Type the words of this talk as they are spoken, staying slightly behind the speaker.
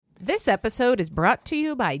This episode is brought to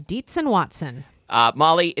you by Dietz and Watson.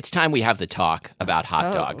 Molly, it's time we have the talk about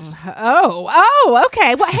hot dogs.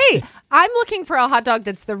 Okay. Well, hey, I'm looking for a hot dog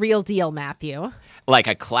that's the real deal, Matthew. Like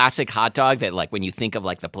a classic hot dog that, like, when you think of,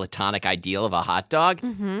 like, the platonic ideal of a hot dog,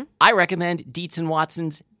 I recommend Dietz and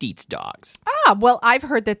Watson's Dietz Dogs. Well, I've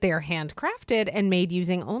heard that they're handcrafted and made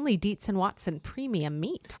using only Dietz and Watson premium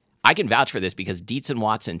meat. I can vouch for this because Dietz and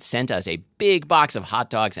Watson sent us a big box of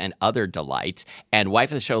hot dogs and other delights. And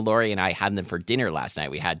wife of the show, Lori, and I had them for dinner last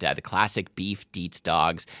night. We had the classic beef Dietz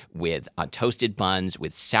dogs with toasted buns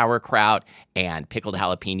with sauerkraut and pickled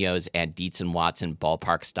jalapenos and Dietz and Watson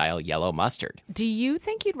ballpark-style yellow mustard. Do you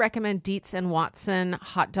think you'd recommend Dietz and Watson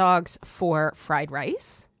hot dogs for fried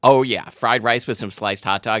rice? Oh, yeah. Fried rice with some sliced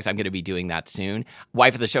hot dogs. I'm going to be doing that soon.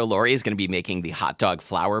 Wife of the show, Lori, is going to be making the hot dog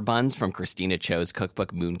flour buns from Christina Cho's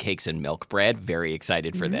cookbook, Mooncakes and Milk Bread. Very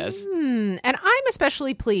excited for this. And I'm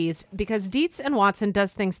especially pleased because Dietz and Watson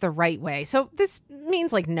does things the right way. So this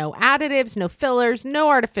means like no additives, no fillers, no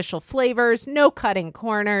artificial flavors, no cutting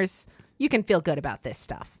corners. You can feel good about this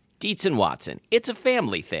stuff. Dietz and Watson. It's a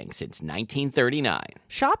family thing since 1939.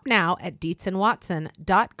 Shop now at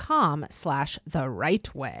dietzandwatson.com/the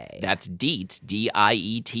right way. That's Dietz,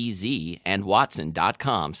 D-I-E-T-Z, and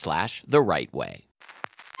Watson.com/the right way.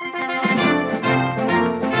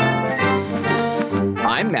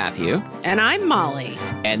 I'm Matthew. And I'm Molly.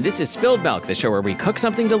 And this is Spilled Milk, the show where we cook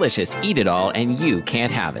something delicious, eat it all, and you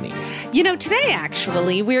can't have any. You know, today,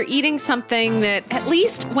 actually, we're eating something that, at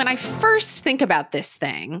least when I first think about this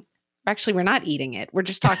thing, actually, we're not eating it. We're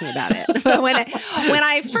just talking about it. But when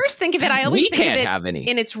I first think of it, I always think of it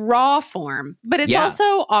in its raw form. But it's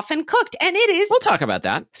also often cooked. And it is... We'll talk about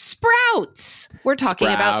that. Sprouts. We're talking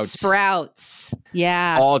about sprouts.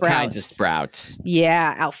 Yeah, all kinds of sprouts.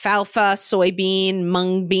 Yeah, alfalfa, soybean,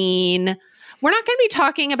 mung bean. We're not going to be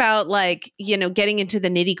talking about, like, you know, getting into the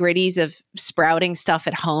nitty gritties of sprouting stuff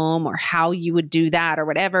at home or how you would do that or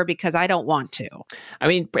whatever, because I don't want to. I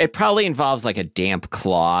mean, it probably involves like a damp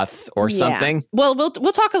cloth or something. Well, we'll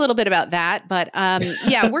talk a little bit about that. But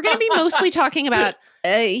yeah, we're going to be mostly talking about,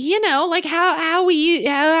 you know, like how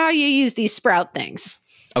you use these sprout things.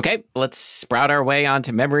 Okay, let's sprout our way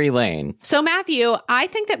onto memory lane. So, Matthew, I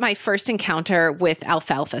think that my first encounter with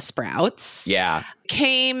alfalfa sprouts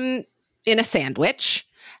came in a sandwich,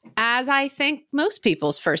 as I think most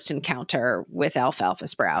people's first encounter with alfalfa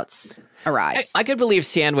sprouts arrives. I could believe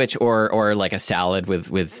sandwich or like a salad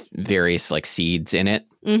with various like seeds in it.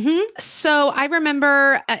 So I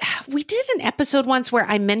remember we did an episode once where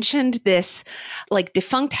I mentioned this like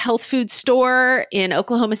defunct health food store in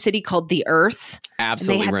Oklahoma City called The Earth.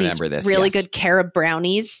 Absolutely remember this. Really good carob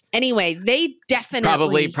brownies. Anyway, they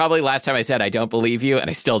definitely probably last time I said I don't believe you, and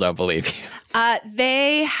I still don't believe you.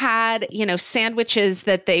 They had, you know, sandwiches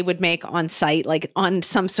that they would make on site, like on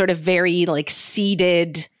some sort of very like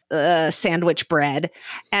seeded sandwich bread.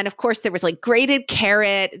 And of course, there was like grated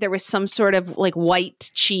carrot. There was some sort of like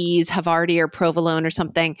white cheese, Havarti or provolone or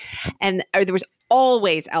something. And there was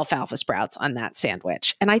always alfalfa sprouts on that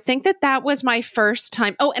sandwich. And I think that was my first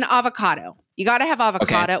time. Oh, and avocado. You got to have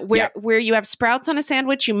avocado. Okay. Where you have sprouts on a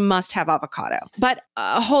sandwich, you must have avocado. But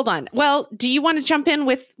hold on. Well, do you want to jump in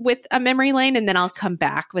with a memory lane and then I'll come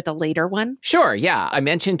back with a later one? Sure. Yeah. I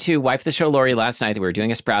mentioned to wife of the show, Lori, last night that we were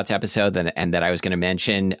doing a sprouts episode and that I was going to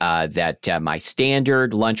mention that my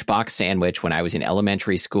standard lunchbox sandwich when I was in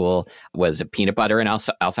elementary school was a peanut butter and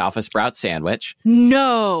alfalfa sprout sandwich.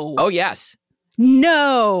 No. Oh, yes.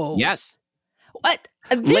 No. Yes. What?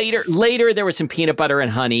 Later, there was some peanut butter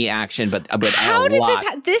and honey action, but how did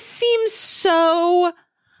this seems so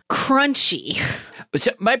crunchy.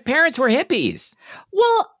 So my parents were hippies.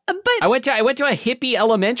 Well, but I went to a hippie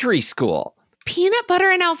elementary school. Peanut butter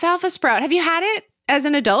and alfalfa sprout. Have you had it as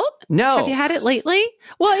an adult? No. Have you had it lately?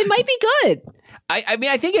 Well, it might be good. I mean,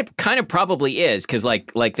 I think it kind of probably is because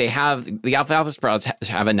like they have the alfalfa sprouts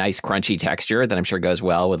have a nice crunchy texture that I'm sure goes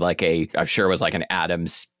well with I'm sure it was like an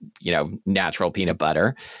Adams, you know, natural peanut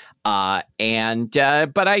butter. But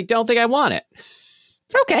I don't think I want it.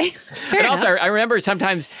 Okay. Fair and enough. Also, I remember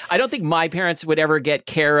sometimes I don't think my parents would ever get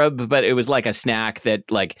carob, but it was like a snack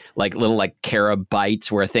that like little like carob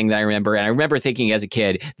bites were a thing that I remember. And I remember thinking as a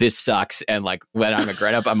kid, this sucks. And like when I'm a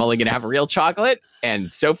grown up, I'm only going to have real chocolate.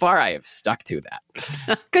 And so far, I have stuck to that.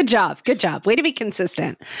 Good job. Good job. Way to be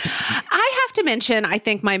consistent. I have to mention, I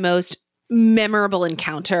think my most memorable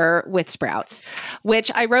encounter with sprouts,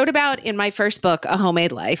 which I wrote about in my first book, A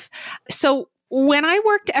Homemade Life. So when I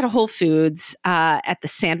worked at Whole Foods at the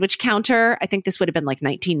sandwich counter, I think this would have been like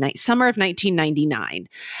summer of 1999,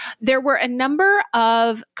 there were a number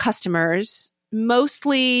of customers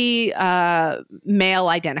mostly male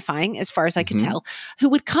identifying, as far as I could tell, who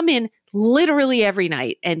would come in literally every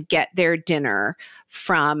night and get their dinner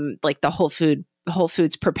from like the Whole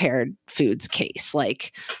Foods prepared foods case,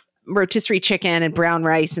 like rotisserie chicken and brown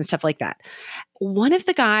rice and stuff like that. One of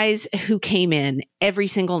the guys who came in every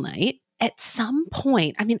single night, at some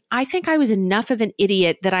point, I mean, I think I was enough of an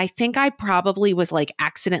idiot that I think I probably was like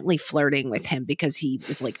accidentally flirting with him because he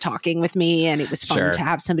was like talking with me and it was fun to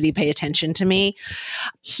have somebody pay attention to me.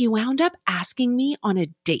 He wound up asking me on a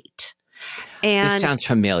date. And this sounds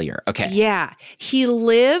familiar. Okay. Yeah. He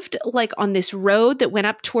lived like on this road that went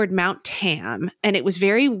up toward Mount Tam, and it was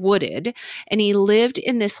very wooded. And he lived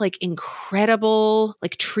in this like incredible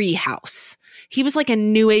like tree house. He was like a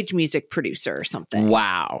new age music producer or something.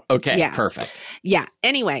 Wow. Okay. Yeah. Perfect. Yeah.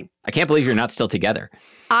 Anyway. I can't believe you're not still together.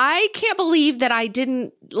 I can't believe that I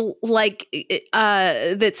didn't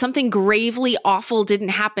that something gravely awful didn't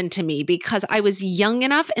happen to me, because I was young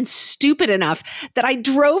enough and stupid enough that I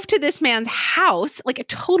drove to this man's house, like a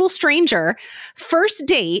total stranger, first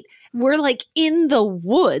date. We're like in the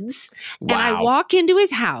woods. Wow. And I walk into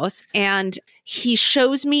his house and he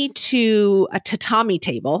shows me to a tatami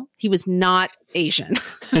table. He was not Asian.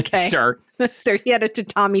 Okay. Sure. There, he had a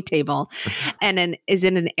tatami table and is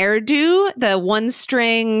it an erdu, the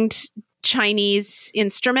one-stringed Chinese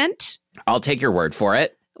instrument? I'll take your word for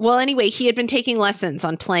it. Well, anyway, he had been taking lessons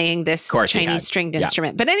on playing this Chinese stringed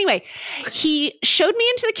instrument. But anyway, he showed me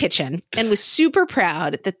into the kitchen and was super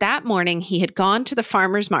proud that morning he had gone to the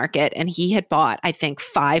farmer's market and he had bought, I think,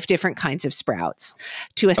 5 different kinds of sprouts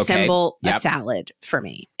to assemble a salad for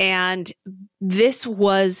me. And this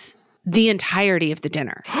was the entirety of the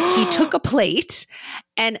dinner. He took a plate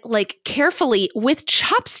and like carefully with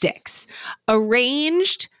chopsticks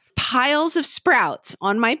arranged piles of sprouts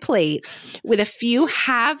on my plate with a few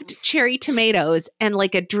halved cherry tomatoes and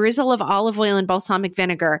like a drizzle of olive oil and balsamic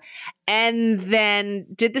vinegar, and then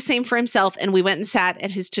did the same for himself. And we went and sat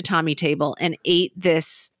at his tatami table and ate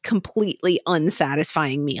this completely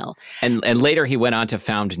unsatisfying meal. And later he went on to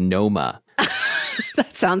found Noma.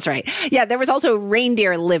 That sounds right. Yeah, there was also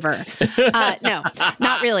reindeer liver. No,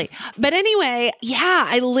 not really. But anyway, yeah,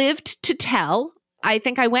 I lived to tell. I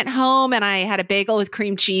think I went home and I had a bagel with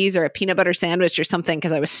cream cheese or a peanut butter sandwich or something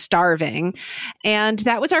because I was starving. And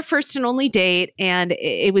that was our first and only date. And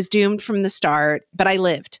it was doomed from the start, but I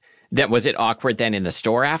lived. Was it awkward then in the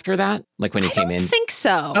store after that? Like when he came in? I don't think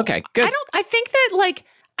so. Okay, good. I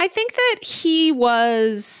think that he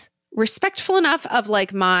was respectful enough of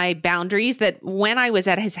like my boundaries that when I was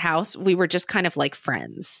at his house, we were just kind of like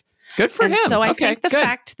friends. Good for him. So I think the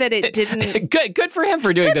fact that it didn't... Good for him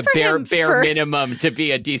for doing the bare minimum to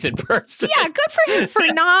be a decent person. Yeah, good for him for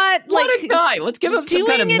not like... What a guy. Let's give him some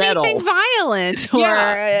kind of medal. Doing anything violent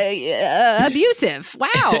or abusive.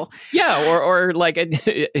 Wow. Yeah, or like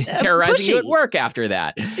terrorizing you at work after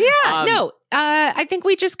that. Yeah, no. I think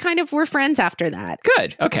we just kind of were friends after that.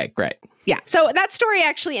 Good. Okay, great. Yeah. So that story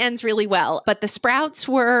actually ends really well. But the sprouts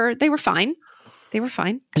were fine. They were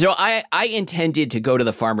fine. So I intended to go to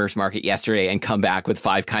the farmer's market yesterday and come back with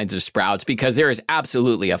 5 kinds of sprouts, because there is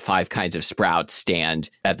absolutely a 5 kinds of sprouts stand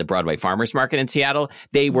at the Broadway Farmer's Market in Seattle.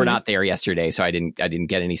 They were not there yesterday, so I didn't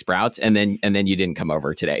get any sprouts. And then you didn't come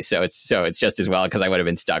over today. So it's just as well, because I would have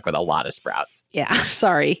been stuck with a lot of sprouts. Yeah,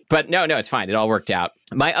 sorry. But no, it's fine. It all worked out.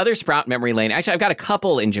 My other sprout memory lane, actually, I've got a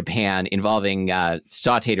couple in Japan involving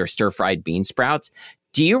sauteed or stir-fried bean sprouts.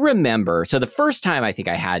 Do you remember? So the first time I think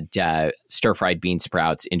I had stir-fried bean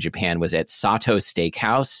sprouts in Japan was at Sato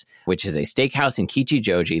Steakhouse, which is a steakhouse in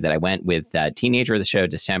Kichijoji that I went with Teenager of the Show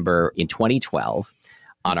December in 2012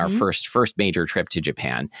 on our first major trip to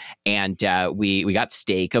Japan. And we got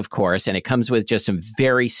steak, of course, and it comes with just some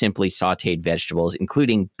very simply sauteed vegetables,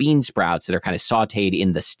 including bean sprouts that are kind of sauteed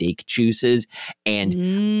in the steak juices. And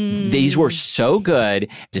these were so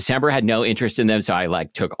good. December had no interest in them, so I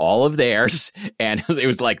like took all of theirs, and it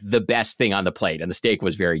was like the best thing on the plate, and the steak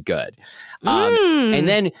was very good. And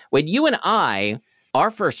then when you and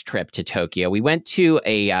our first trip to Tokyo, we went to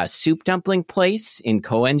a soup dumpling place in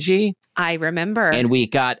Koenji. I remember. And we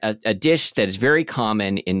got a dish that is very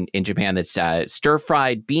common in Japan that's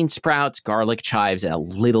stir-fried bean sprouts, garlic chives, and a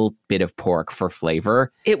little bit of pork for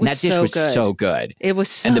flavor. It was that dish was so good. It was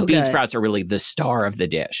so good. good. And the bean sprouts are really the star of the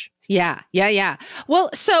dish. Yeah. Well,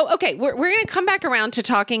 so, okay, we're going to come back around to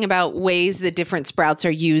talking about ways that different sprouts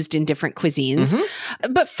are used in different cuisines.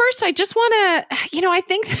 But first, I just want to, I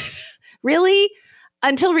think that really,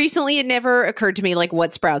 until recently, it never occurred to me like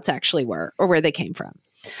what sprouts actually were or where they came from.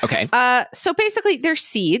 Okay. So basically, they're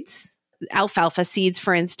seeds, alfalfa seeds,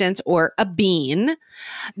 for instance, or a bean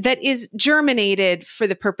that is germinated for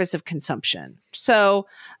the purpose of consumption. So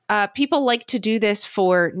People like to do this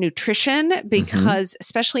for nutrition because,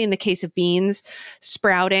 especially in the case of beans,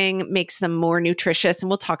 sprouting makes them more nutritious. And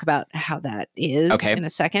we'll talk about how that is in a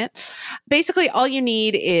second. Basically, all you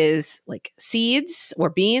need is like seeds or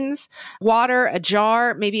beans, water, a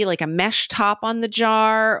jar, maybe like a mesh top on the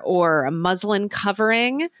jar or a muslin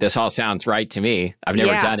covering. This all sounds right to me. I've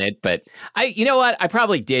never done it, but you know what? I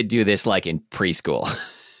probably did do this like in preschool.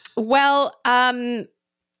 Well,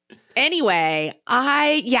 anyway,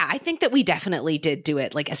 I think that we definitely did do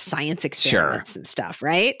it like as science experiments and stuff,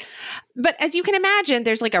 right? But as you can imagine,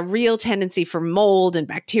 there's like a real tendency for mold and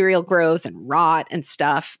bacterial growth and rot and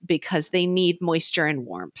stuff because they need moisture and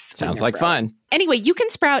warmth. Sounds like fun. Anyway, you can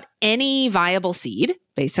sprout any viable seed,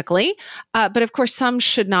 basically. But of course, some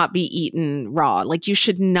should not be eaten raw. Like you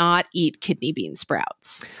should not eat kidney bean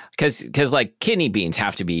sprouts. Because like kidney beans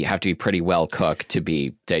have to be pretty well cooked to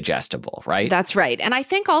be digestible, right? That's right. And I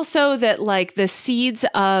think also that like the seeds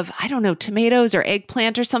of, I don't know, tomatoes or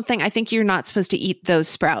eggplant or something, I think you're not supposed to eat those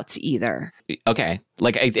sprouts either. Okay.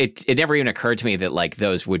 Like it never even occurred to me that like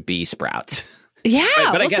those would be sprouts. Yeah.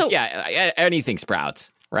 but I guess, anything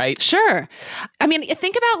sprouts. Right? Sure. I mean,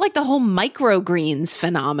 think about like the whole microgreens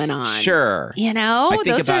phenomenon. Sure. You know? I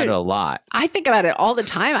think about it a lot. I think about it all the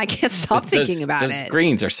time. I can't stop thinking about it. Those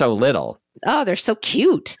greens are so little. Oh, they're so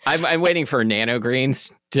cute. I'm waiting for nano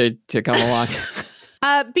greens to come along.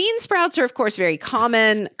 Bean sprouts are, of course, very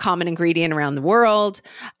common ingredient around the world.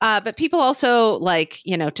 But people also like,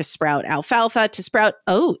 to sprout alfalfa, to sprout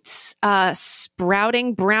oats,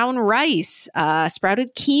 sprouting brown rice,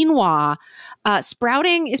 sprouted quinoa.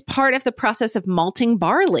 Sprouting is part of the process of malting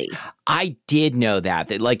barley. I did know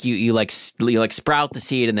that like you sprout the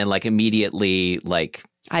seed and then like immediately like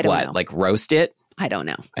I don't know. Like roast it. I don't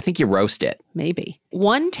know. I think you roast it. Maybe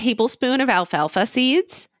 1 tablespoon of alfalfa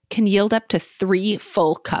seeds can yield up to 3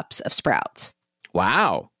 full cups of sprouts.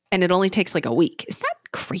 Wow. And it only takes like a week. Is that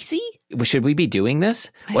crazy? Should we be doing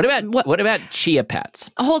this? What about chia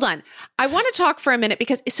pets? Hold on. I want to talk for a minute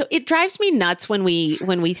because it drives me nuts when we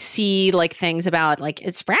see like things about like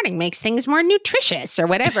sprouting makes things more nutritious or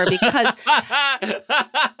whatever because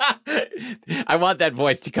I want that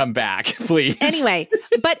voice to come back, please. Anyway,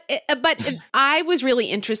 but I was really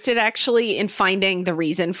interested actually in finding the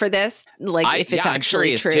reason for this, like if it's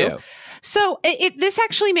actually true. Too. So this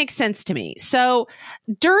actually makes sense to me. So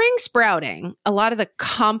during sprouting, a lot of the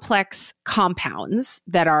complex compounds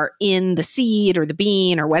that are in the seed or the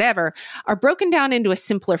bean or whatever are broken down into a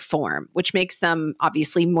simpler form, which makes them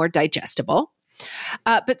obviously more digestible.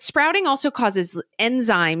 But sprouting also causes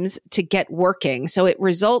enzymes to get working. So it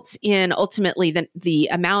results in ultimately the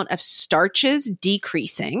amount of starches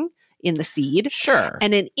decreasing in the seed. Sure.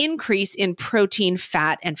 And an increase in protein,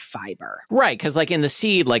 fat, and fiber. Right. Because like in the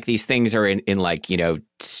seed, like these things are in like,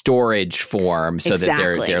 storage form so that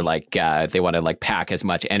they're like, they want to like pack as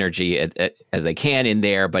much energy as they can in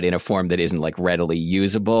there, but in a form that isn't like readily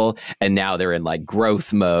usable. And now they're in like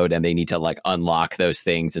growth mode and they need to like unlock those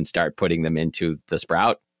things and start putting them into the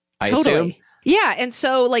sprout, I assume. Yeah. And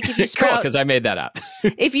so like if you sprout... Cool, because I made that up.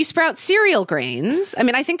 If you sprout cereal grains, I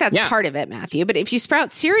mean, I think that's part of it, Matthew, but if you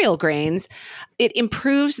sprout cereal grains, it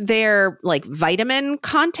improves their like vitamin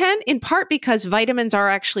content in part because vitamins are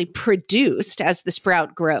actually produced as the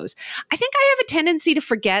sprout grows. I think I have a tendency to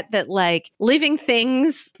forget that like living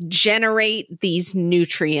things generate these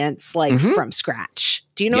nutrients like from scratch.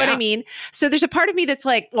 Do you know what I mean? So there's a part of me that's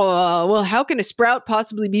like, oh, well, how can a sprout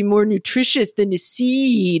possibly be more nutritious than a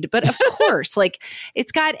seed? But of course, like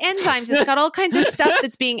it's got enzymes, it's got all kinds of stuff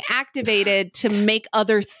that's being activated to make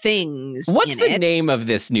other things. What's the name of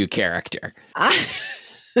this new character?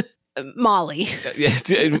 Molly.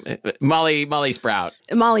 Molly Sprout.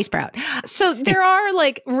 Molly Sprout. So there are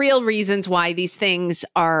like real reasons why these things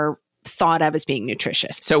are thought of as being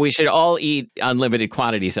nutritious. So we should all eat unlimited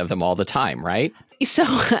quantities of them all the time, right? So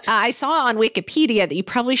I saw on Wikipedia that you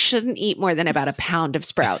probably shouldn't eat more than about a pound of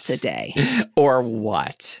sprouts a day. Or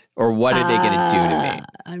what? Or what are they going to do to me?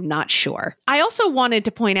 I'm not sure. I also wanted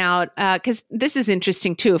to point out, because this is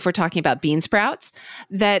interesting too, if we're talking about bean sprouts,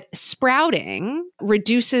 that sprouting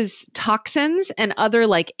reduces toxins and other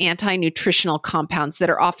like anti-nutritional compounds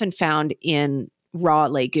that are often found in raw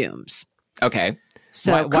legumes. Okay.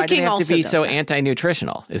 So why do they have to be so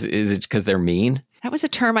anti-nutritional? Is it because they're mean? That was a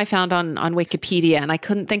term I found on Wikipedia, and I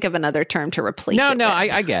couldn't think of another term to replace it. No,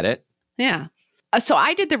 I get it. Yeah. So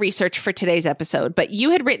I did the research for today's episode, but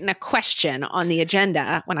you had written a question on the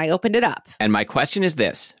agenda when I opened it up. And my question is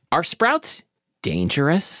this. Are sprouts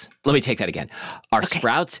dangerous? Let me take that again. Are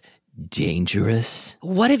sprouts dangerous?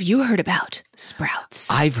 What have you heard about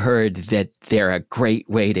sprouts? I've heard that they're a great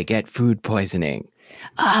way to get food poisoning.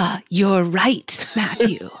 You're right,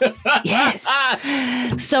 Matthew. Yes.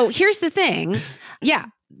 So here's the thing. Yeah,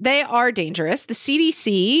 they are dangerous. The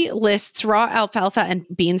CDC lists raw alfalfa and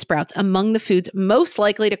bean sprouts among the foods most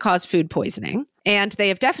likely to cause food poisoning. And they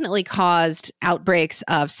have definitely caused outbreaks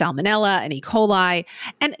of salmonella and E. coli.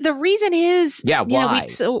 And the reason is, why?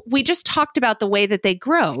 We just talked about the way that they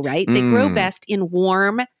grow, right? They grow best in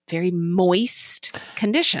warm, very moist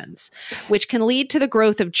conditions, which can lead to the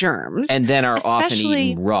growth of germs. And then are often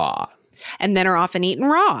eaten raw.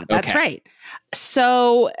 That's right.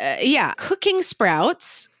 So, cooking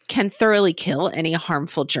sprouts can thoroughly kill any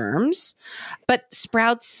harmful germs, but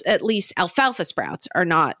sprouts, at least alfalfa sprouts, are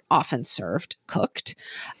not often served cooked.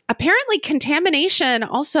 Apparently, contamination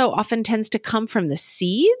also often tends to come from the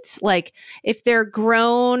seeds. Like if they're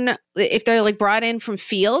like brought in from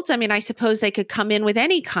fields, I mean, I suppose they could come in with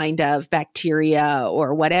any kind of bacteria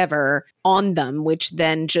or whatever on them, which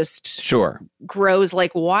then just grows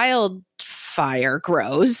like wildfire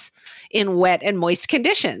grows in wet and moist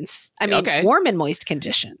conditions. I mean, warm and moist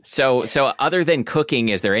conditions. So other than cooking,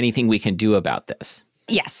 is there anything we can do about this?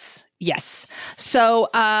 Yes. So,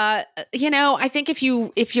 I think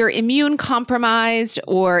if you're immune compromised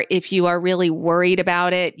or if you are really worried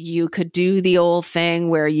about it, you could do the old thing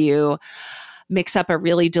where you mix up a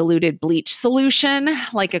really diluted bleach solution,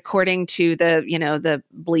 like according to the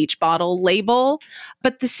bleach bottle label.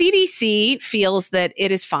 But the CDC feels that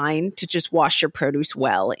it is fine to just wash your produce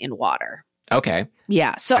well in water. Okay.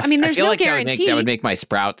 Yeah. So, I mean, there's no guarantee. That would make my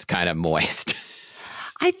sprouts kind of moist.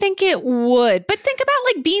 I think it would, but think about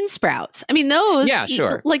like bean sprouts. I mean, those. Yeah,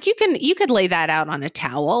 sure. Like you could lay that out on a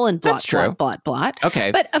towel and blot.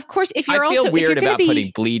 Okay, but of course, if you're I feel weird about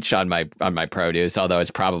putting bleach on my produce, although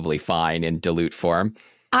it's probably fine in dilute form.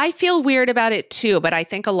 I feel weird about it too, but I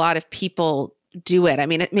think a lot of people do it. I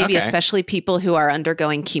mean, maybe especially people who are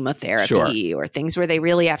undergoing chemotherapy or things where they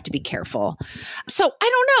really have to be careful. So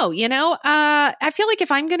I don't know. I feel like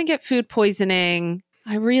if I'm going to get food poisoning,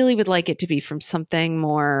 I really would like it to be from something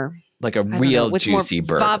more like a real juicy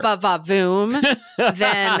burger. Va-va-va-voom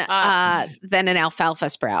than an alfalfa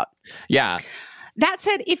sprout. Yeah. That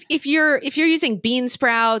said, if you're using bean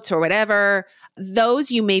sprouts or whatever, those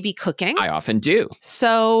you may be cooking. I often do.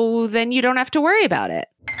 So then you don't have to worry about it.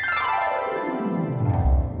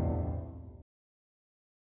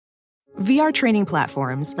 VR training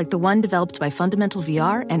platforms, like the one developed by Fundamental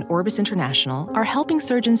VR and Orbis International, are helping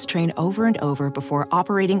surgeons train over and over before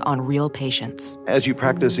operating on real patients. As you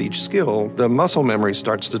practice each skill, the muscle memory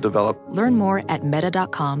starts to develop. Learn more at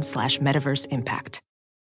meta.com/metaverseimpact.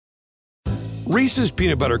 Reese's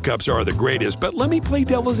peanut butter cups are the greatest, but let me play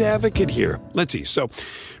devil's advocate here. Let's see. So,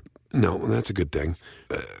 no, that's a good thing.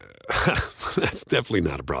 That's definitely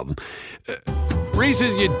not a problem.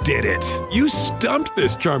 Reese's, you did it. You stumped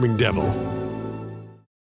this charming devil.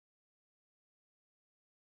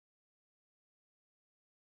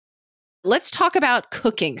 Let's talk about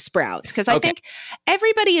cooking sprouts, because I think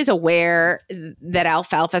everybody is aware that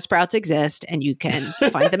alfalfa sprouts exist and you can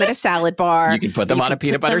find them at a salad bar. You can put them on a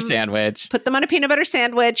peanut butter sandwich. Put them on a peanut butter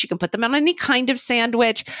sandwich. You can put them on any kind of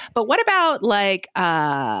sandwich. But what about like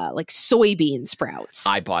soybean sprouts?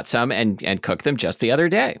 I bought some and cooked them just the other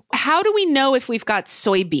day. How do we know if we've got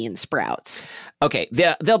soybean sprouts? Okay,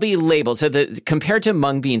 they'll be labeled. So compared to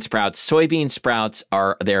mung bean sprouts, soybean sprouts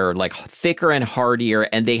they're like thicker and hardier,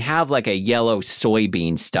 and they have like a yellow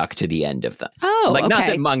soybean stuck to the end of them. Oh, not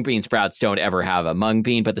that mung bean sprouts don't ever have a mung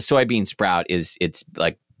bean, but the soybean sprout it's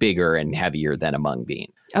like bigger and heavier than a mung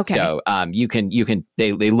bean. Okay. So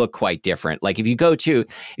they look quite different. Like if you go to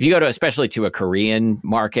especially to a Korean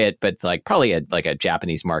market, but like probably a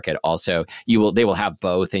Japanese market also, they will have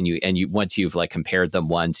both, and you once you've like compared them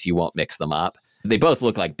once, you won't mix them up. They both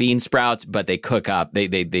look like bean sprouts, but they cook up.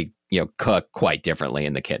 They cook quite differently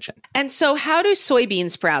in the kitchen. And so how do soybean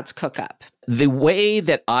sprouts cook up? The way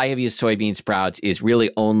that I have used soybean sprouts is really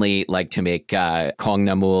only like to make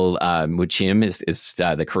kongnamul muchim is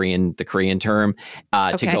the Korean term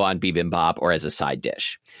to go on bibimbap or as a side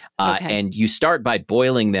dish. And you start by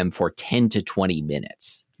boiling them for 10 to 20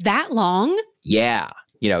 minutes. That long? Yeah.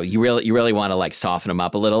 You really want to like soften them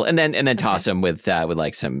up a little, and then toss them with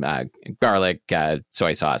like some garlic,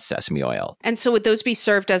 soy sauce, sesame oil. And so would those be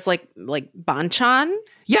served as like banchan?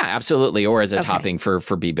 Yeah, absolutely, or as a topping for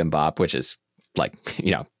bibimbap, which is like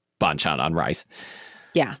banchan on rice.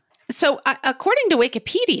 Yeah. So, according to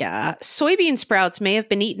Wikipedia, soybean sprouts may have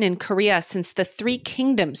been eaten in Korea since the Three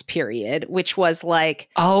Kingdoms period, which was like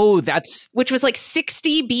 60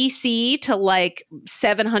 BC to like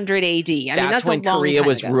 700 AD. That's when Korea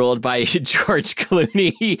was ruled by George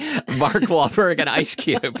Clooney, Mark Wahlberg, and Ice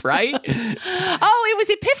Cube, right? Oh, it was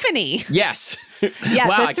Epiphany. Yes. Yeah,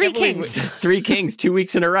 wow, the Three Kings. 3 Kings, 2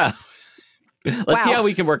 weeks in a row. Let's see how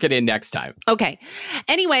we can work it in next time. Okay.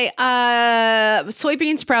 Anyway,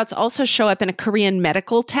 soybean sprouts also show up in a Korean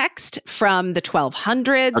medical text from the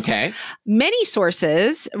 1200s. Okay. Many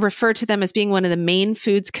sources refer to them as being one of the main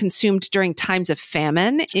foods consumed during times of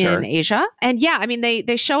famine in Asia. And yeah, I mean,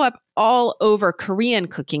 they show up all over Korean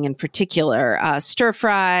cooking in particular,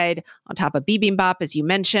 stir-fried on top of bibimbap, as you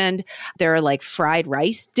mentioned. There are like fried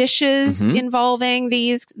rice dishes involving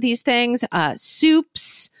these things,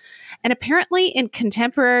 soups. And apparently in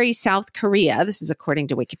contemporary South Korea, this is according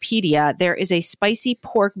to Wikipedia, there is a spicy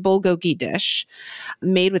pork bulgogi dish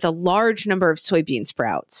made with a large number of soybean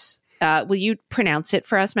sprouts. Will you pronounce it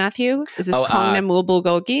for us, Matthew? Is this kongnamul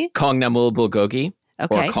bulgogi? Kongnamul bulgogi.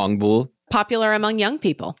 Okay. Or kongbul. Popular among young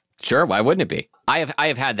people. Sure, why wouldn't it be? I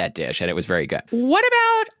have had that dish and it was very good. What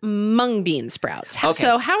about mung bean sprouts? Okay.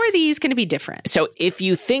 So how are these going to be different? So if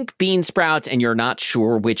you think bean sprouts and you're not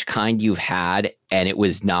sure which kind you've had and it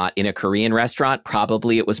was not in a Korean restaurant,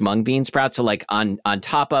 probably it was mung bean sprouts. So like on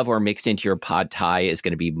top of or mixed into your pad thai is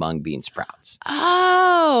going to be mung bean sprouts.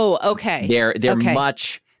 Oh, okay. They're okay.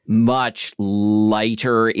 much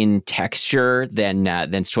lighter in texture than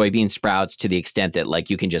soybean sprouts, to the extent that like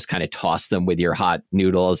you can just kind of toss them with your hot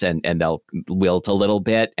noodles and they'll wilt a little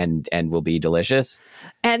bit and will be delicious.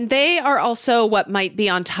 And they are also what might be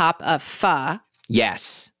on top of pho.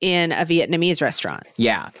 Yes. In a Vietnamese restaurant.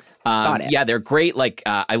 Yeah. Got it. Yeah, they're great. Like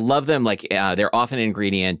I love them. Like they're often an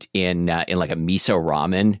ingredient in like a miso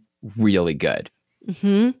ramen. Really good.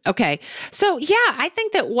 Mm-hmm. Okay. So yeah, I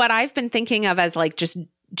think that what I've been thinking of as like just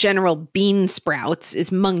general bean sprouts is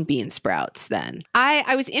mung bean sprouts then.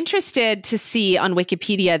 I was interested to see on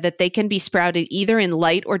Wikipedia that they can be sprouted either in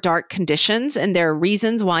light or dark conditions, and there are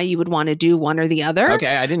reasons why you would want to do one or the other.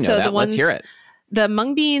 Okay, I didn't know that. Let's hear it. The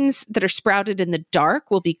mung beans that are sprouted in the dark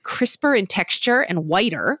will be crisper in texture and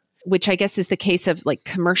whiter, which I guess is the case of like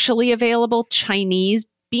commercially available Chinese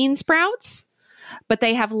bean sprouts, but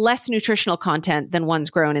they have less nutritional content than ones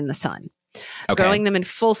grown in the sun. Okay. Growing them in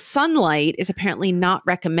full sunlight is apparently not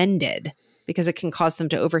recommended because it can cause them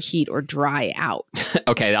to overheat or dry out.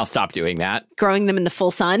 Okay, I'll stop doing that. Growing them in the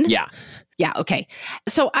full sun? Yeah. Yeah, okay.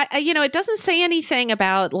 So, it doesn't say anything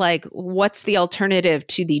about, like, what's the alternative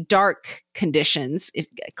to the dark conditions.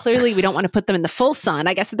 Clearly, we don't want to put them in the full sun.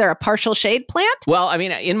 I guess they're a partial shade plant? Well, I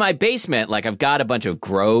mean, in my basement, like, I've got a bunch of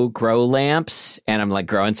grow lamps, and I'm, like,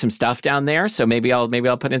 growing some stuff down there. So maybe I'll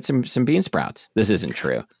put in some bean sprouts. This isn't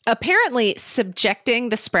true. Apparently, subjecting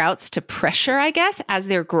the sprouts to pressure, I guess, as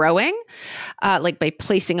they're growing, like by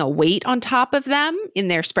placing a weight on top of them in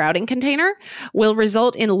their sprouting container, will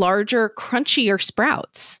result in larger, crunchier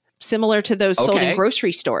sprouts, similar to those sold in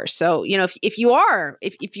grocery stores. So, if you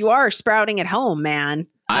are sprouting at home, man.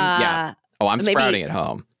 I'm sprouting at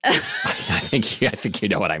home. I think you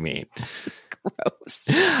know what I mean. Gross.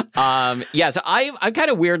 So I'm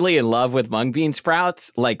kind of weirdly in love with mung bean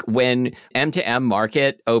sprouts. Like when M2M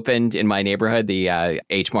Market opened in my neighborhood, the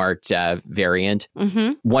H Mart variant,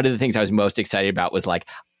 one of the things I was most excited about was like,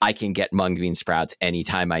 I can get mung bean sprouts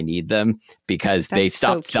anytime I need them, because they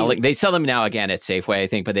stopped selling. They sell them now again at Safeway, I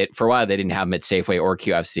think, but for a while they didn't have them at Safeway or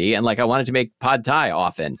QFC. And like, I wanted to make pad thai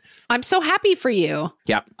often. I'm so happy for you.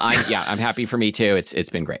 Yeah, I'm happy for me too. It's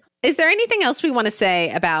been great. Is there anything else we want to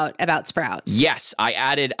say about sprouts? Yes, I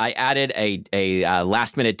added a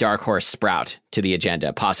last minute dark horse sprout to the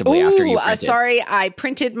agenda, possibly after you printed. Sorry, I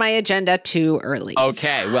printed my agenda too early.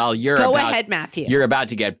 Okay, well go ahead, Matthew. You're about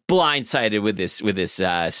to get blindsided with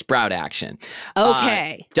this sprout action.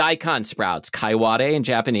 Okay, daikon sprouts, kaiware in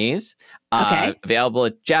Japanese. Okay. Available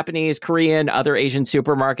at Japanese, Korean, other Asian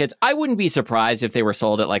supermarkets. I wouldn't be surprised if they were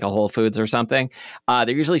sold at like a Whole Foods or something.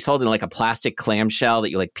 They're usually sold in like a plastic clamshell that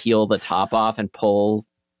you like peel the top off and pull.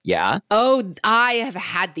 Yeah. Oh, I have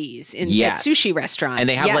had these at sushi restaurants. And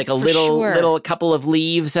they have like a little couple of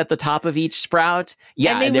leaves at the top of each sprout.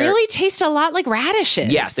 Yeah. And they really taste a lot like radishes.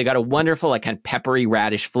 Yes. They got a wonderful like kind of peppery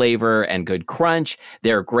radish flavor and good crunch.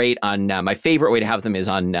 They're great on, my favorite way to have them is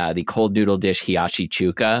on the cold noodle dish hiyashi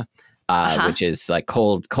chuka. Which is like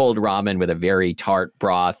cold ramen with a very tart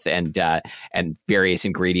broth and various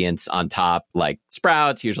ingredients on top, like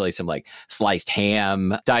sprouts, usually some like sliced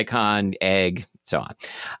ham, daikon, egg, so on.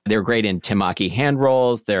 They're great in temaki hand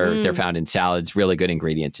rolls. They're found in salads. Really good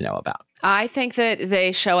ingredient to know about. I think that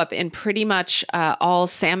they show up in pretty much all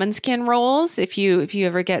salmon skin rolls. If you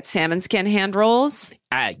ever get salmon skin hand rolls.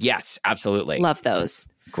 Yes, absolutely. Love those.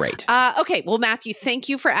 Great. Okay. Well, Matthew, thank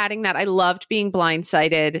you for adding that. I loved being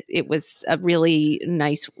blindsided. It was a really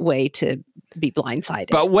nice way to be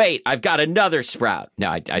blindsided. But wait, I've got another sprout. No,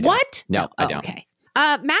 I don't. What? No, I don't. Okay.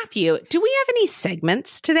 Matthew, do we have any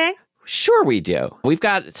segments today? Sure we do. We've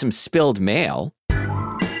got some spilled mail.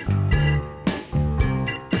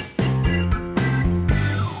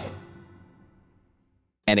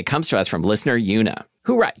 And it comes to us from listener Una,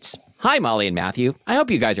 who writes, "Hi, Molly and Matthew. I hope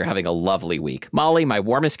you guys are having a lovely week. Molly, my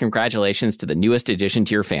warmest congratulations to the newest addition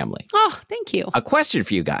to your family. Oh, thank you. A question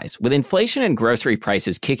for you guys. With inflation and grocery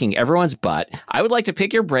prices kicking everyone's butt, I would like to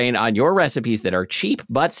pick your brain on your recipes that are cheap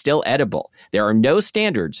but still edible. There are no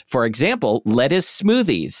standards. For example, lettuce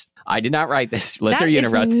smoothies." I did not write this. Listener Una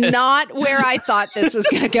wrote this. That is not where I thought this was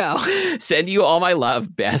going to go. Send you all my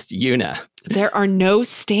love. Best, Una. There are no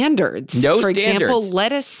standards. No For standards. example,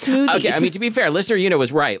 lettuce smoothies. Okay, I mean, to be fair, listener Una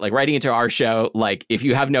was right. Like, writing into our show, like, if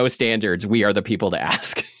you have no standards, we are the people to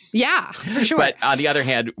ask. Yeah, for sure. But on the other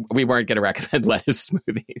hand, we weren't going to recommend lettuce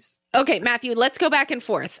smoothies. Okay, Matthew, let's go back and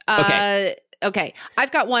forth. Okay,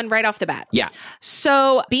 I've got one right off the bat. Yeah.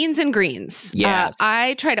 So beans and greens. Yes.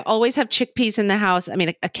 I try to always have chickpeas in the house. I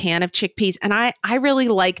mean, a can of chickpeas. And I really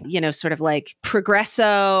like, sort of like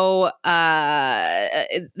Progresso,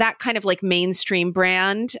 that kind of like mainstream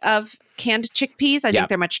brand of canned chickpeas. I think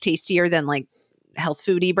they're much tastier than like health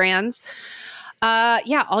foodie brands.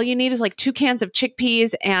 All you need is like 2 cans of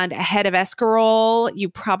chickpeas and a head of escarole. You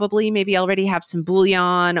probably maybe already have some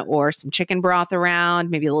bouillon or some chicken broth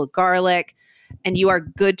around, maybe a little garlic, and you are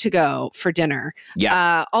good to go for dinner.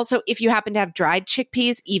 Yeah. Also, if you happen to have dried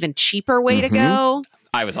chickpeas, even cheaper way to go.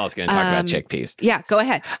 I was also going to talk about chickpeas. Yeah, go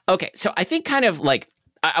ahead. Okay, so I think kind of like,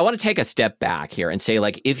 I want to take a step back here and say,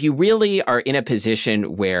 like, if you really are in a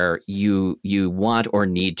position where you want or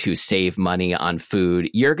need to save money on food,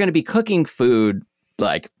 you're going to be cooking food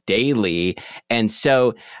like daily. And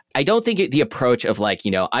so I don't think the approach of like,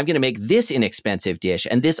 I'm going to make this inexpensive dish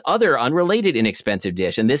and this other unrelated inexpensive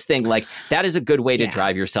dish and this thing, like, that is a good way to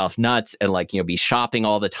drive yourself nuts and like, be shopping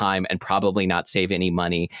all the time and probably not save any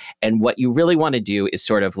money. And what you really want to do is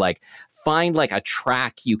sort of like find like a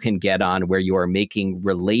track you can get on where you are making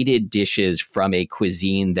related dishes from a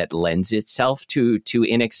cuisine that lends itself to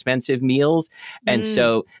inexpensive meals. And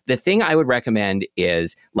so the thing I would recommend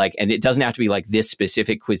is like, and it doesn't have to be like this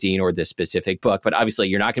specific cuisine or this specific book, but obviously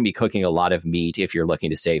you're not going to be cooking a lot of meat if you're looking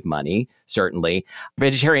to save money, certainly.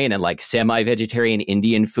 Vegetarian and like semi-vegetarian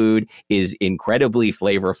Indian food is incredibly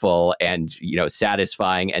flavorful and,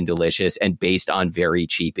 satisfying and delicious and based on very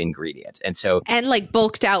cheap ingredients. And like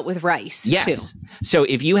bulked out with rice, yes. too. So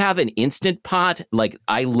if you have an Instant Pot, like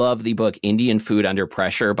I love the book Indian Food Under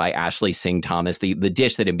Pressure by Ashley Singh Thomas. The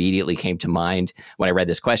dish that immediately came to mind when I read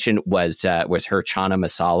this question was her chana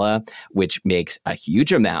masala, which makes a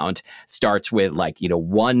huge amount, starts with like,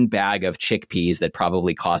 1 bag of chickpeas that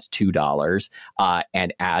probably cost $2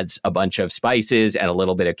 and adds a bunch of spices and a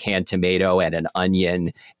little bit of canned tomato and an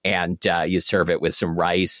onion. And you serve it with some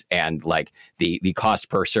rice, and like the cost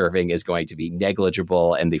per serving is going to be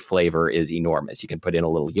negligible and the flavor is enormous. You can put in a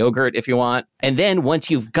little yogurt if you want. And then once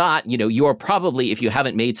you've got, you're probably, if you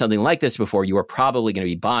haven't made something like this before, you are probably going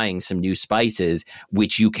to be buying some new spices,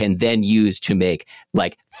 which you can then use to make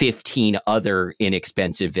like 15 other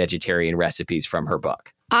inexpensive vegetarian recipes from her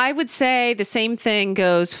book. I would say the same thing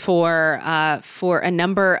goes for a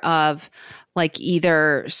number of like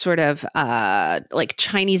either sort of like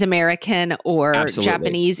Chinese American or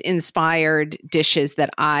Japanese inspired dishes that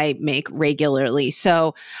I make regularly.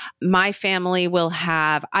 So my family will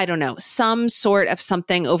have, I don't know, some sort of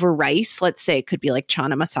something over rice. Let's say it could be like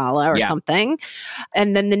chana masala or something.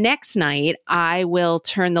 And then the next night I will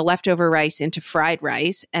turn the leftover rice into fried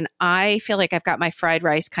rice. And I feel like I've got my fried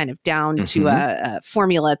rice kind of down to a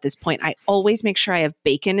formula at this point. I always make sure I have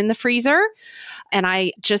bacon in the freezer, and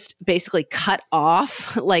I just basically cut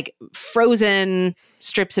off like frozen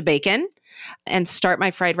strips of bacon and start my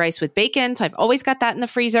fried rice with bacon. So I've always got that in the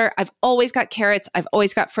freezer. I've always got carrots. I've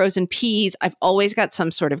always got frozen peas. I've always got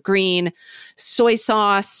some sort of green, soy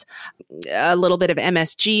sauce, a little bit of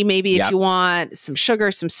MSG maybe if you want, some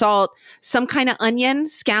sugar, some salt, some kind of onion,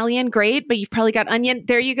 scallion, great, but you've probably got onion.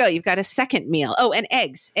 There you go. You've got a second meal. Oh, and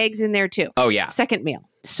eggs in there too. Oh yeah. Second meal.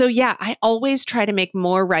 So yeah, I always try to make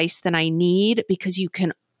more rice than I need because you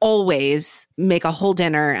can always make a whole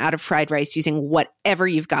dinner out of fried rice using whatever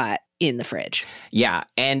you've got in the fridge. Yeah.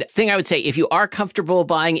 And thing I would say, if you are comfortable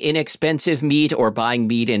buying inexpensive meat or buying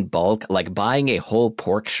meat in bulk, like buying a whole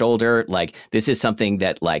pork shoulder, like this is something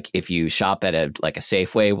that like if you shop at a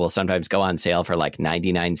Safeway will sometimes go on sale for like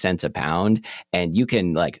 99 cents a pound. And you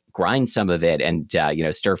can like grind some of it and,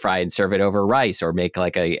 stir fry and serve it over rice or make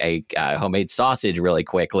like a homemade sausage really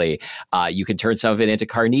quickly. You can turn some of it into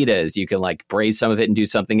carnitas. You can like braise some of it and do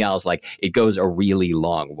something else. Like it goes a really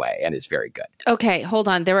long way and is very good. Okay, hold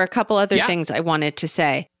on. There were a couple other things I wanted to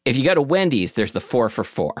say. If you go to Wendy's, there's the 4 for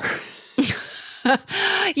 $4.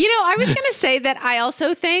 I was going to say that I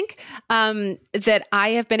also think that I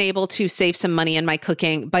have been able to save some money in my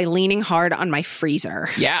cooking by leaning hard on my freezer.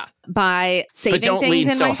 Yeah. By saving but don't things lean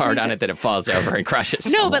in so my hard freezer. on it that it falls over and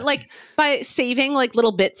crushes. No, but like by saving like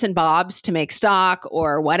little bits and bobs to make stock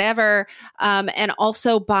or whatever. And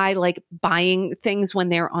also by like buying things when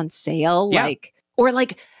they're on sale. Yeah. Or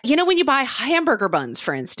like, when you buy hamburger buns,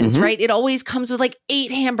 for instance, right? It always comes with like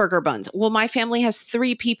 8 hamburger buns. Well, my family has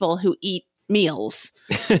 3 people who eat meals.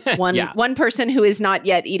 One person who is not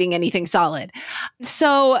yet eating anything solid.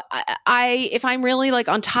 So if I'm really like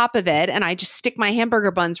on top of it and I just stick my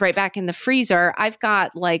hamburger buns right back in the freezer, I've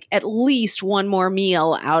got like at least one more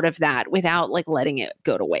meal out of that without like letting it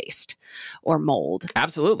go to waste or mold.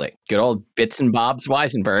 Absolutely. Good old Bits and Bob's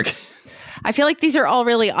Weisenberg. I feel like these are all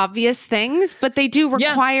really obvious things, but they do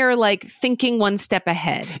require like thinking one step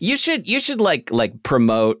ahead. You should like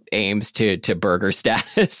promote Ames to burger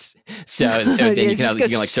status. So then you can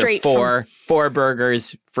like serve four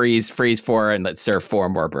burgers, freeze 4, and let's serve 4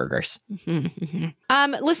 more burgers.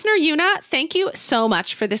 Listener Yuna, thank you so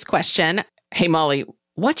much for this question. Hey Molly,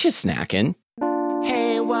 what you snacking?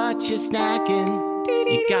 Hey, what you snacking?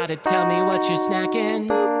 You gotta tell me what you're snacking,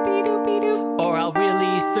 or I'll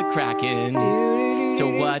release the Kraken. So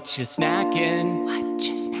what you snacking? What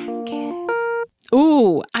you snacking?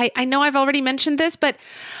 Ooh, I know I've already mentioned this, but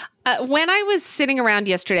when I was sitting around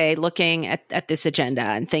yesterday looking at this agenda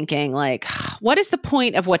and thinking like, what is the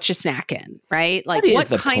point of what you snacking, right? Like what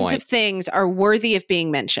kinds of things are worthy of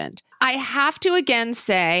being mentioned? I have to again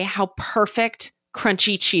say how perfect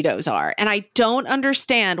crunchy Cheetos are. And I don't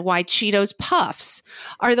understand why Cheetos Puffs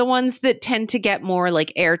are the ones that tend to get more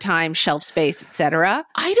like airtime, shelf space, etc.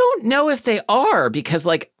 I don't know if they are because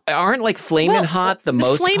like aren't like Flamin' Hot the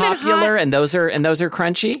most popular and those are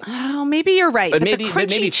crunchy? Oh, maybe you're right. But maybe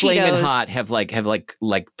Flamin' Hot have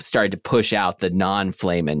started to push out the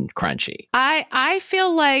non-Flamin' crunchy. I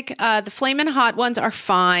feel like the Flamin' Hot ones are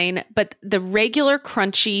fine, but the regular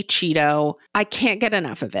crunchy Cheeto, I can't get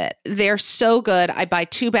enough of it. They're so good. I buy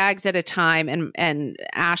 2 bags at a time, and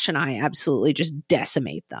Ash and I absolutely just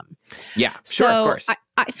decimate them. Yeah, sure, of course.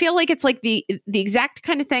 I feel like it's like the exact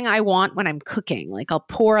kind of thing I want when I'm cooking. Like I'll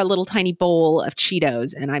pour a little tiny bowl of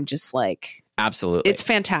Cheetos and I'm just like, absolutely. It's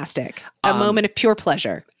fantastic. A moment of pure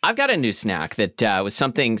pleasure. I've got a new snack that was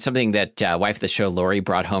something that wife of the show, Lori,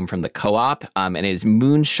 brought home from the co-op. And it is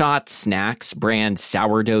Moonshot Snacks brand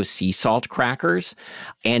sourdough sea salt crackers.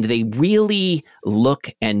 And they really look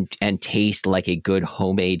and taste like a good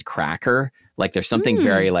homemade cracker. Like there's something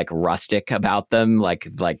very like rustic about them. Like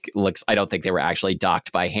looks. I don't think they were actually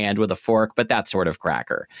docked by hand with a fork, but that sort of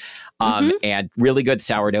cracker, and really good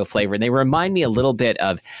sourdough flavor. And they remind me a little bit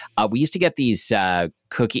of we used to get these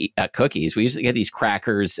cookies. We used to get these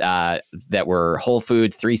crackers that were Whole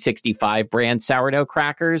Foods 365 brand sourdough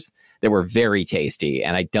crackers that were very tasty.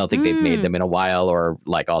 And I don't think they've made them in a while, or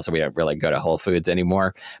like also we don't really go to Whole Foods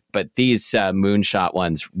anymore. But these Moonshot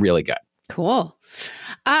ones, really good. Cool.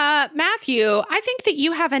 Matthew, I think that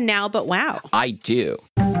you have a now but wow. I do.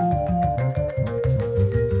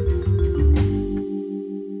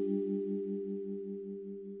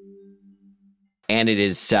 And it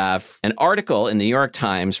is an article in the New York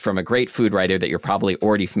Times from a great food writer that you're probably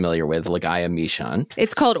already familiar with, Lagaya Mishon.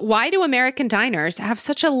 It's called "Why Do American Diners Have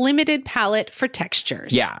Such a Limited Palate for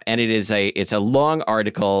Textures?" Yeah, and it's a long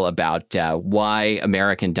article about why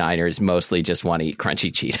American diners mostly just want to eat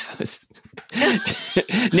crunchy Cheetos.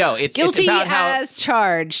 No, it's about how as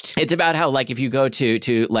charged. It's about how like if you go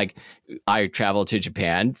to like. I travel to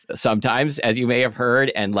Japan sometimes, as you may have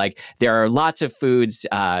heard, and like there are lots of foods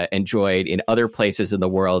enjoyed in other places in the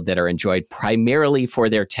world that are enjoyed primarily for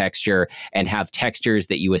their texture and have textures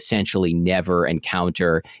that you essentially never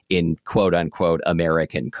encounter in quote unquote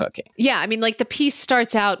American cooking. Yeah, I mean, like the piece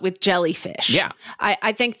starts out with jellyfish. Yeah,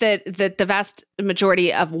 I think that the vast the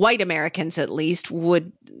majority of white Americans, at least,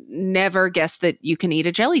 would never guess that you can eat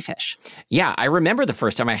a jellyfish. Yeah, I remember the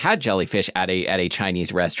first time I had jellyfish at a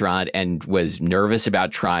Chinese restaurant and was nervous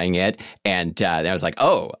about trying it. And I was like,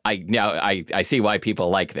 oh, I see why people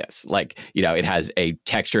like this. Like, it has a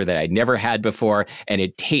texture that I'd never had before, and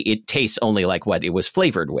it tastes only like what it was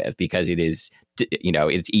flavored with, because it is,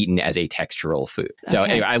 it's eaten as a textural food. So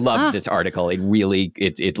anyway, I love this article.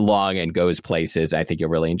 It's long and goes places. I think you'll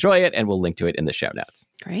really enjoy it, and we'll link to it in the show notes.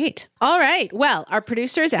 Great. All right. Well, our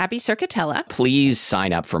producer is Abby Circatella. Please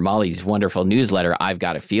sign up for Molly's wonderful newsletter, I've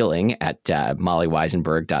Got a Feeling, at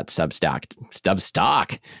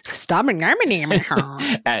mollyweisenberg.substack.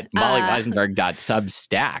 At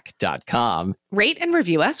mollyweisenberg.substack.com. Rate and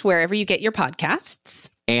review us wherever you get your podcasts.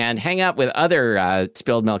 And hang out with other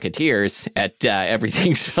Spilled Milketeers at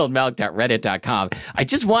everythingspilledmilk.reddit.com. I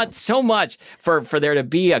just want so much for there to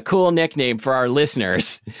be a cool nickname for our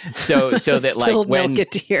listeners, so that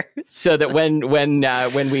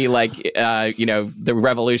when we the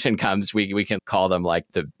revolution comes, we can call them like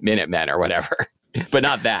the Minutemen or whatever, but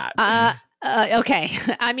not that. Okay.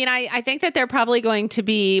 I mean, I think that they're probably going to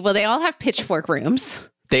be. Well, they all have pitchfork rooms.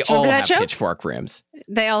 They all have pitchfork rooms.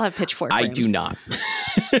 They all have pitchfork rooms. I do not.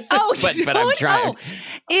 Oh, but I'm trying.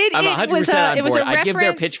 I'm 100% on board. I give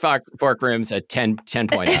their pitchfork rooms a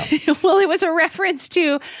 10.0. Well, it was a reference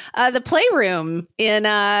to the playroom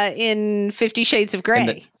in 50 Shades of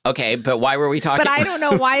Grey. Okay, but why were we talking? But I don't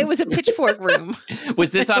know why it was a pitchfork room.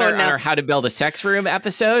 Was this on our How to Build a Sex Room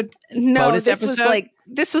episode? No, bonus episode?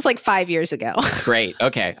 This was like 5 years ago. Great.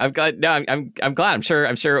 Okay, I'm glad. No, I'm glad.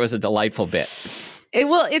 I'm sure it was a delightful bit.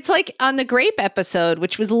 It's like on the grape episode,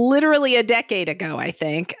 which was literally a decade ago, I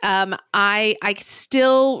think. I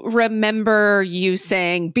still remember you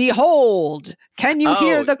saying, "Behold, can you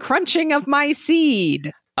hear the crunching of my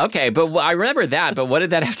seed?" Okay, but I remember that. But what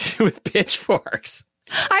did that have to do with pitchforks?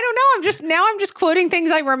 I don't know. I'm just quoting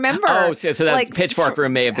things I remember. Oh, so that pitchfork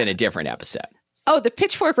room may have been a different episode. Oh, the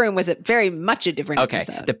pitchfork room was very much a different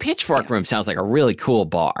episode. The pitchfork room sounds like a really cool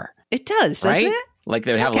bar. It does, doesn't it? Like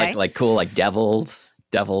they would have like cool like devil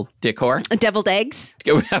decor. Deviled eggs.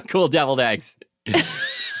 It would have cool deviled eggs.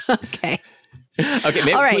 Okay. Okay,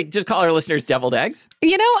 maybe we just call our listeners deviled eggs.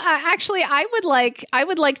 Actually, I would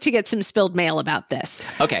like to get some spilled mail about this.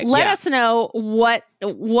 Okay, let us know what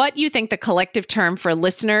you think the collective term for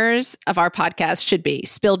listeners of our podcast should be.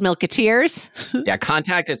 Spilled Milketeers. Yeah,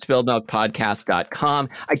 contact at spilledmilkpodcast.com.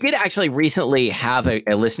 I did actually recently have a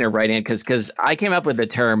listener write in because I came up with the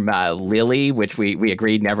term Lily, which we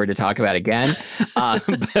agreed never to talk about again.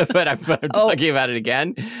 But I'm talking about it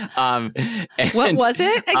again. What was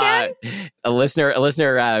it again? A listener,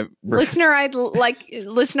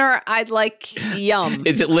 I'd like yum.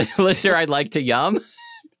 Is it listener? I'd like to yum.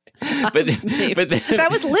 But that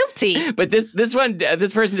was lilty. But this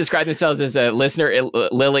person described themselves as a listener,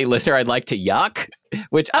 Lily listener. I'd like to yuck,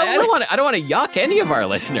 which I don't want to yuck any of our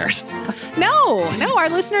listeners. No, our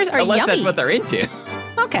listeners are unless yummy. That's what they're into.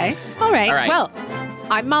 Okay, all right. Well,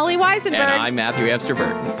 I'm Molly Weisenberg, and I'm Matthew Webster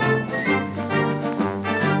Burton.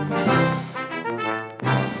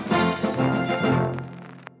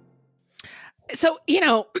 So,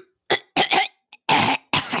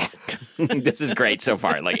 this is great so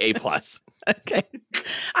far, like A+. Okay.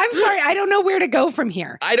 I'm sorry. I don't know where to go from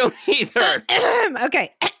here. I don't either. Okay.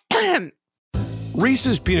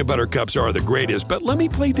 Reese's peanut butter cups are the greatest, but let me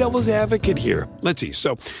play devil's advocate here. Let's see.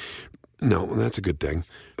 So, no, that's a good thing.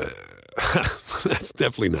 That's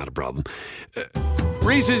definitely not a problem.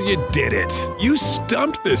 Reese's, you did it. You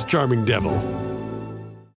stumped this charming devil.